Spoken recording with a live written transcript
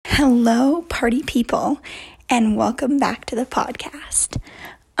Hello, party people, and welcome back to the podcast.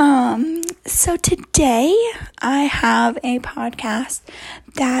 So today I have a podcast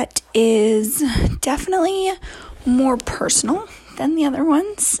that is definitely more personal than the other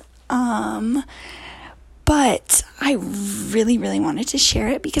ones. But I really wanted to share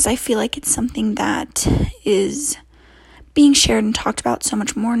it because I feel like it's something that is being shared and talked about so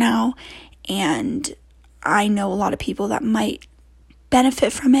much more now, and I know a lot of people that might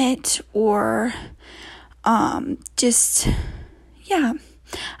benefit from it, or I just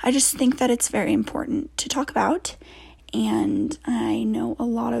think that it's very important to talk about. And I know a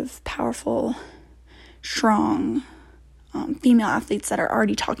lot of powerful, strong female athletes that are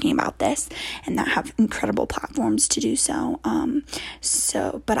already talking about this and that have incredible platforms to do so.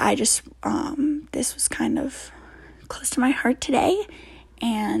 But I just this was kind of close to my heart today,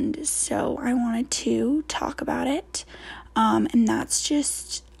 and so I wanted to talk about it. And that's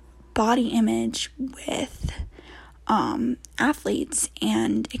just body image with athletes,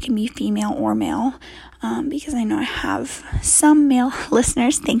 and it can be female or male, because I know I have some male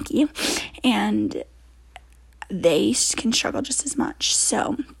listeners, thank you, and they can struggle just as much.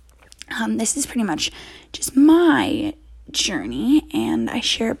 So this is pretty much just my journey, and I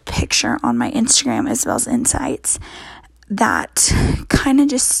share a picture on my Instagram as well as insights that kind of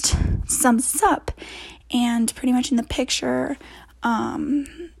just sums this up. And pretty much in the picture,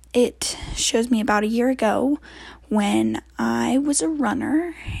 it shows me about a year ago when I was a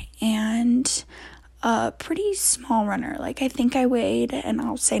runner, and a pretty small runner. Like, I think I weighed, and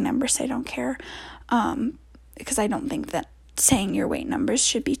I'll say numbers, I don't care, because I don't think that saying your weight numbers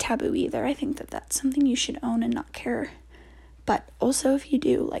should be taboo either. I think that that's something you should own and not care. But also, if you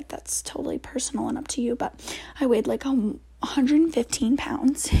do, like, that's totally personal and up to you. But I weighed like 115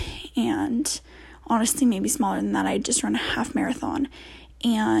 pounds, and honestly, maybe smaller than that. I had just run a half marathon,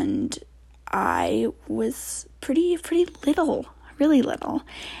 and I was pretty little, really little.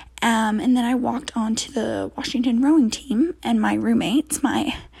 And then I walked onto the Washington rowing team, and my roommates,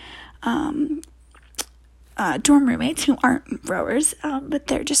 my dorm roommates who aren't rowers, but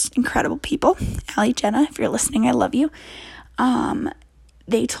they're just incredible people. Allie, Jenna, if you're listening, I love you.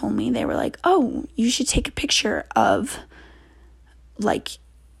 They told me, they were like, oh, you should take a picture of, like,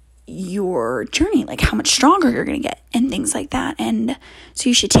 your journey, like how much stronger you're going to get and things like that. And so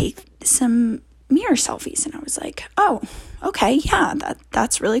you should take some mirror selfies. And I was like, oh, okay, yeah,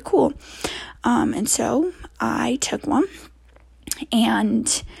 that's really cool. And so I took one,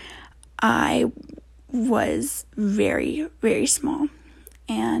 and I was very small.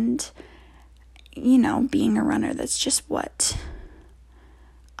 And, you know, being a runner, that's just what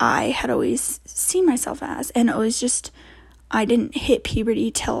I had always seen myself as. And it was just, I didn't hit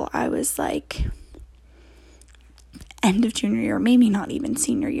puberty till I was like end of junior year, maybe not even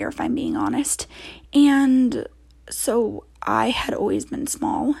senior year, if I'm being honest. And so I had always been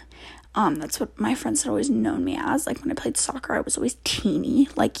small. That's what my friends had always known me as. Like, when I played soccer, I was always teeny,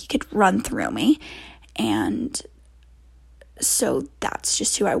 like you could run through me. And so that's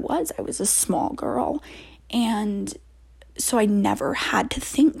just who I was. I was a small girl. And so I never had to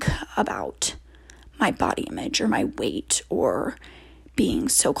think about my body image or my weight, or being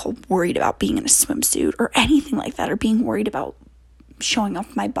so-called worried about being in a swimsuit or anything like that, or being worried about showing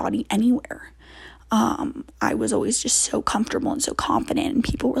off my body anywhere. I was always just so comfortable and so confident, and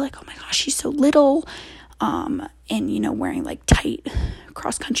people were like, oh my gosh, she's so little, and, you know, wearing like tight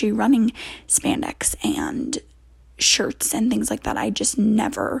cross-country running spandex and shirts and things like that. I just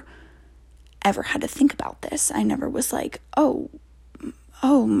never ever had to think about this. I never was like, oh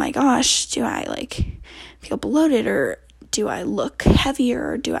my gosh, do I like feel bloated, or do I look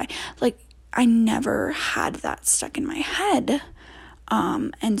heavier, or do I never had that stuck in my head.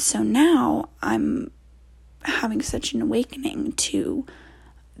 And so now I'm having such an awakening to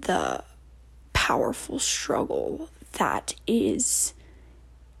the powerful struggle that is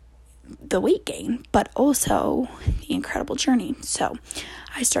the weight gain, but also the incredible journey. So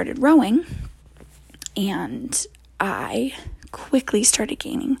I started rowing, and I quickly started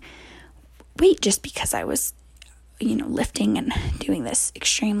gaining weight just because I was, you know, lifting and doing this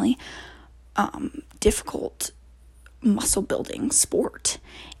extremely difficult muscle building sport.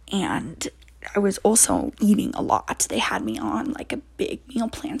 And I was also eating a lot. They had me on like a big meal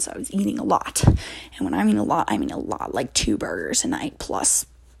plan, so I was eating a lot. And when I mean a lot, like 2 burgers a night plus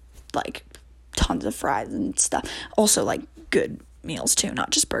like tons of fries and stuff. Also like good meals too,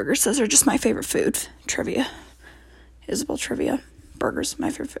 not just burgers. Those are just my favorite food. Isabel trivia. Burgers, my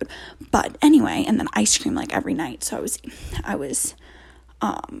favorite food. But anyway, and then ice cream like every night. So I was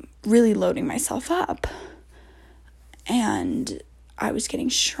really loading myself up. And I was getting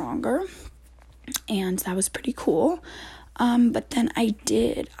stronger, and that was pretty cool. But then I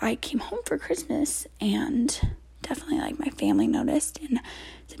came home for Christmas, and definitely like my family noticed and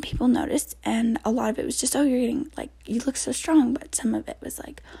some people noticed, and a lot of it was just, oh, you're getting, like, you look so strong, but some of it was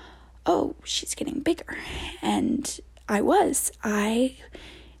like, oh, she's getting bigger. And I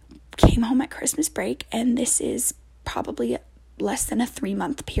came home at Christmas break, and this is probably less than a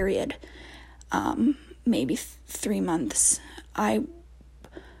 3-month period, maybe 3 months. I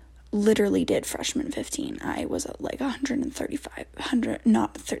literally did freshman 15. I was at like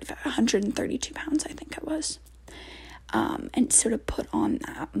 132 pounds, I think I was. And so to put on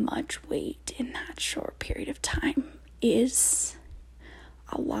that much weight in that short period of time is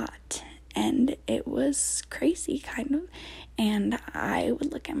a lot. And it was crazy, kind of. And I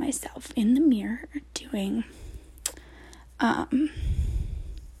would look at myself in the mirror doing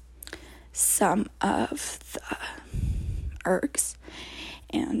some of the ergs,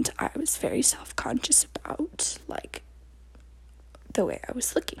 and I was very self-conscious about, like, the way I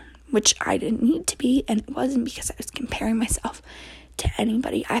was looking, which I didn't need to be, and it wasn't because I was comparing myself to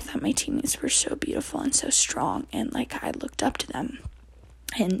anybody. I thought my teammates were so beautiful and so strong, and, like, I looked up to them,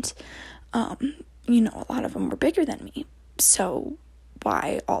 and, a lot of them were bigger than me, so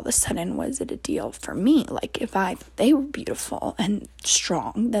why all of a sudden was it a deal for me? Like, if I thought they were beautiful and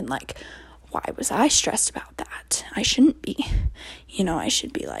strong, then, like, why was I stressed about that? I shouldn't be. I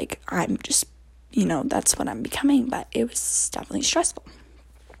should be like, I'm just, that's what I'm becoming. But it was definitely stressful.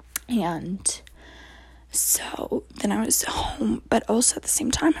 And so then I was home, but also at the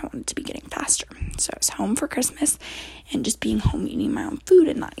same time, I wanted to be getting faster. So I was home for Christmas, and just being home eating my own food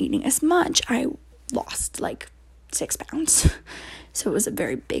and not eating as much, I lost like 6 pounds. So it was a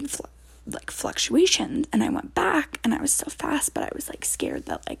very big fluctuation, and I went back, and I was still fast, but I was like scared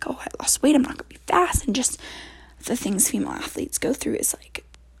that, like, oh, I lost weight, I'm not gonna be fast. And just the things female athletes go through is like,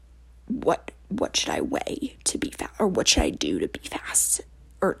 what should I weigh to be fast, or what should I do to be fast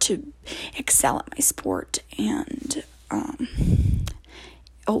or to excel at my sport? And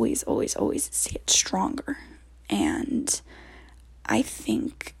always to get stronger. And I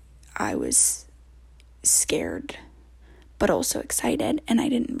think I was scared but also excited, and I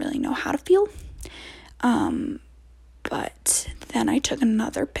didn't really know how to feel. But then I took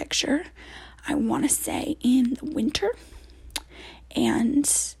another picture, I want to say in the winter,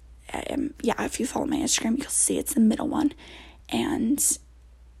 and if you follow my Instagram, you'll see it's the middle one, and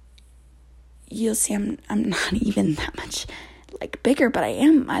you'll see I'm not even that much like bigger, but I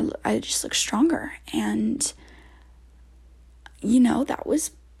am. I just look stronger, and that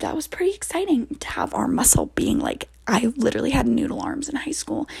was pretty exciting to have our muscle being like, I literally had noodle arms in high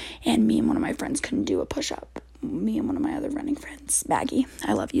school, and me and one of my friends couldn't do a push-up. Me and one of my other running friends, Maggie,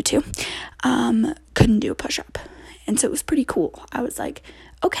 I love you too, couldn't do a push-up. And so it was pretty cool. I was like,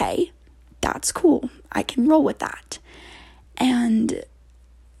 okay, that's cool. I can roll with that. And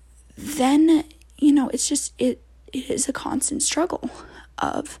then, it's just, it is a constant struggle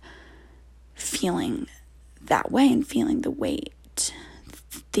of feeling that way and feeling the weight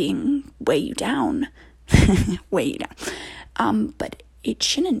thing weigh you down. But it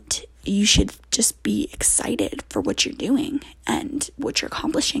shouldn't. You should just be excited for what you're doing and what you're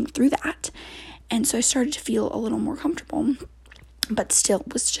accomplishing through that. And so I started to feel a little more comfortable, but still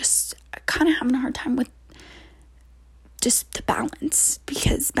was just kind of having a hard time with just the balance,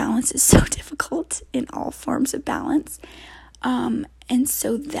 because balance is so difficult in all forms of balance. And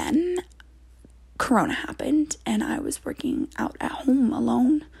so then Corona happened, and I was working out at home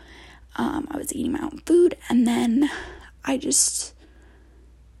alone. I was eating my own food, and then I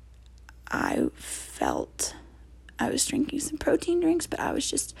felt I was drinking some protein drinks, but I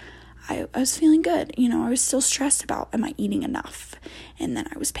was was feeling good. I was still stressed about, am I eating enough? And then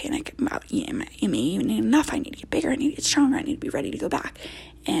I was panicking about, am I eating enough? I need to get bigger. I need to get stronger. I need to be ready to go back.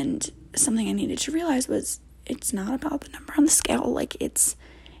 And something I needed to realize was, it's not about the number on the scale. Like, it's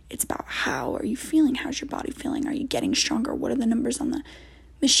about, how are you feeling? How's your body feeling? Are you getting stronger? What are the numbers on the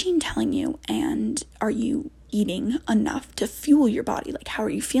machine telling you? And are you eating enough to fuel your body? Like, how are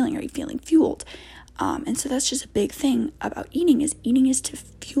you feeling? Are you feeling fueled? And so that's just a big thing about eating is to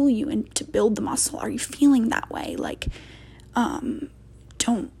fuel you and to build the muscle. Are you feeling that way? Like,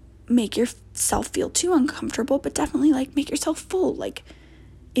 don't make yourself feel too uncomfortable, but definitely, like, make yourself full. Like,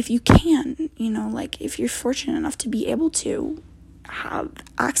 if you can, like, if you're fortunate enough to be able to have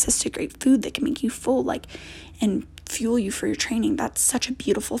access to great food that can make you full, like, and fuel you for your training, that's such a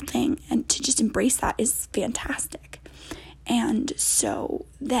beautiful thing. And to just embrace that is fantastic. And so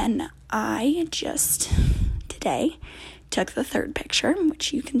then I just today took the third picture,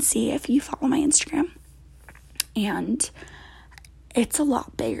 which you can see if you follow my Instagram. And it's a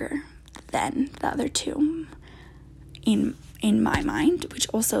lot bigger than the other two in my mind, which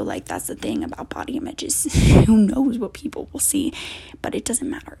also, like, that's the thing about body image is who knows what people will see, but it doesn't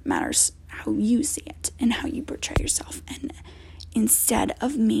matter. It matters how you see it and how you portray yourself. And instead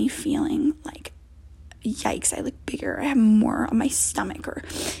of me feeling like, yikes, I look bigger, I have more on my stomach, or,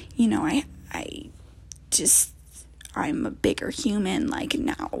 you know, I'm a bigger human, like,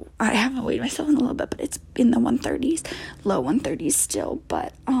 now I haven't weighed myself in a little bit, but it's in the 130s, low 130s still,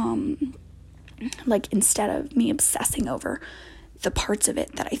 but, like, instead of me obsessing over the parts of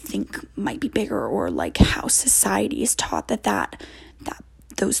it that I think might be bigger, or like how society is taught that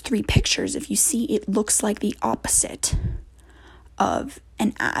those three pictures, if you see, it looks like the opposite of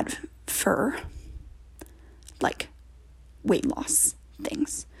an ad for, like, weight loss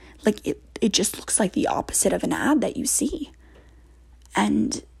things. Like, it just looks like the opposite of an ad that you see.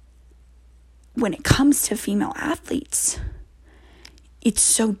 And when it comes to female athletes, it's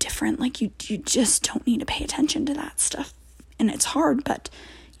so different. Like, you just don't need to pay attention to that stuff. And it's hard, but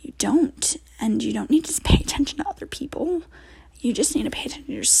you don't. And you don't need to pay attention to other people. You just need to pay attention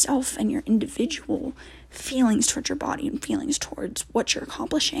to yourself and your individual feelings towards your body and feelings towards what you're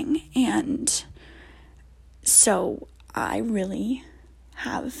accomplishing. And so I really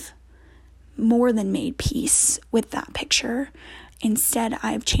have more than made peace with that picture. Instead,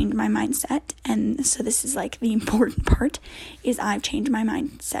 I've changed my mindset. And so this is, like, the important part, is I've changed my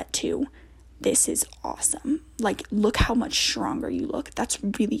mindset to, this is awesome. Like, look how much stronger you look. That's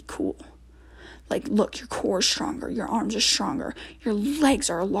really cool. Like, look, your core is stronger, your arms are stronger, your legs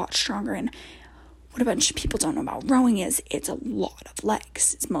are a lot stronger. And what a bunch of people don't know about rowing is it's a lot of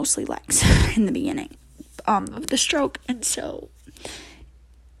legs. It's mostly legs in the beginning of the stroke. And so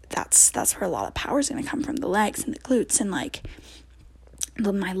that's where a lot of power is going to come from, the legs and the glutes. And, like,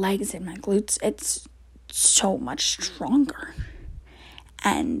 my legs and my glutes, it's so much stronger.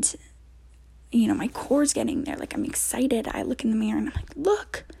 And, you know, my core's getting there. Like, I'm excited. I look in the mirror and I'm like,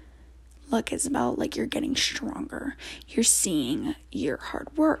 look, Isabel, like, you're getting stronger. You're seeing your hard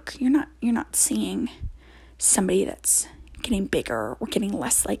work. You're not seeing somebody that's getting bigger or getting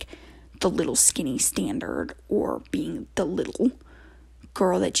less, like, the little skinny standard, or being the little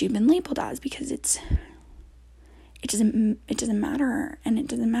girl that you've been labeled as, because it doesn't matter, and it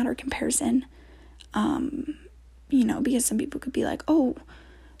doesn't matter comparison. You know, because some people could be like, oh,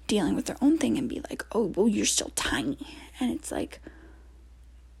 dealing with their own thing and be like, oh, well, you're still tiny. And it's like,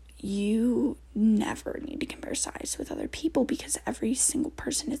 you never need to compare size with other people, because every single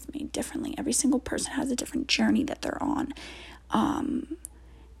person is made differently. Every single person has a different journey that they're on.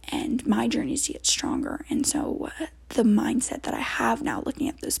 And my journey is to get stronger. And so the mindset that I have now looking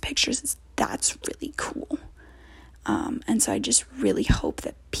at those pictures is, that's really cool. And so I just really hope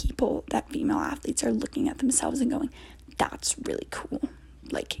that female athletes are looking at themselves and going, that's really cool.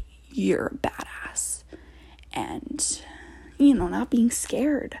 Like, you're a badass. And, you know, not being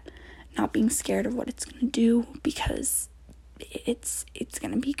scared of what it's going to do, because it's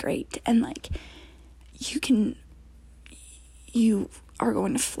going to be great. And, like, you are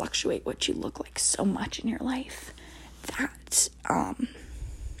going to fluctuate what you look like so much in your life that,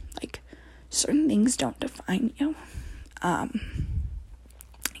 like, certain things don't define you.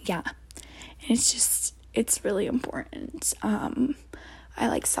 Yeah, and it's really important.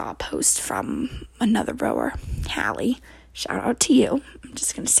 I saw a post from another rower, Hallie. Shout out to you. I'm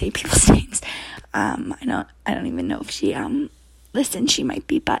just gonna say people's names. I don't even know if she listened. She might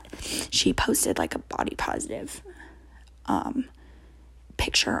be, but she posted, like, a body positive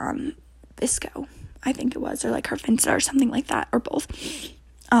picture on Visco, I think it was, or, like, her Finsta or something like that, or both,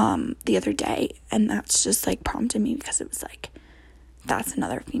 the other day. And that's just, like, prompted me, because it was like, that's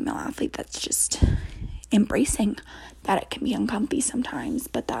another female athlete that's just embracing that it can be uncomfy sometimes,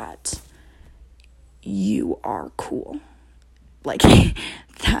 but that you are cool. Like,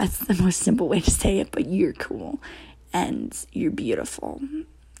 that's the most simple way to say it, but you're cool, and you're beautiful.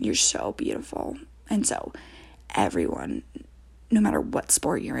 You're so beautiful. And so everyone, no matter what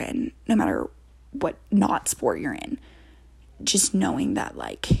sport you're in, no matter what not sport you're in, just knowing that,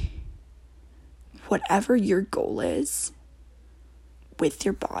 like, whatever your goal is with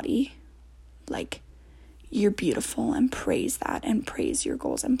your body, like, you're beautiful, and praise that, and praise your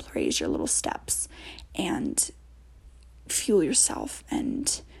goals, and praise your little steps, and fuel yourself,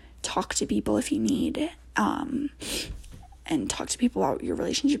 and talk to people if you need, and talk to people about your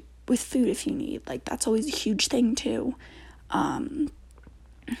relationship with food if you need. Like, that's always a huge thing too,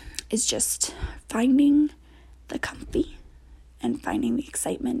 is just finding the comfy, and finding the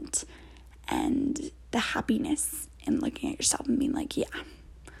excitement and the happiness in looking at yourself and being like, yeah,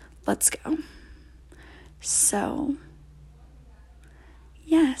 let's go. So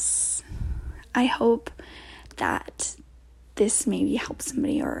yes, I hope that this maybe helped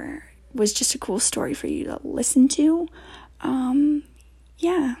somebody or was just a cool story for you to listen to.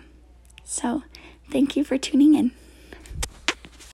 Yeah. So thank you for tuning in.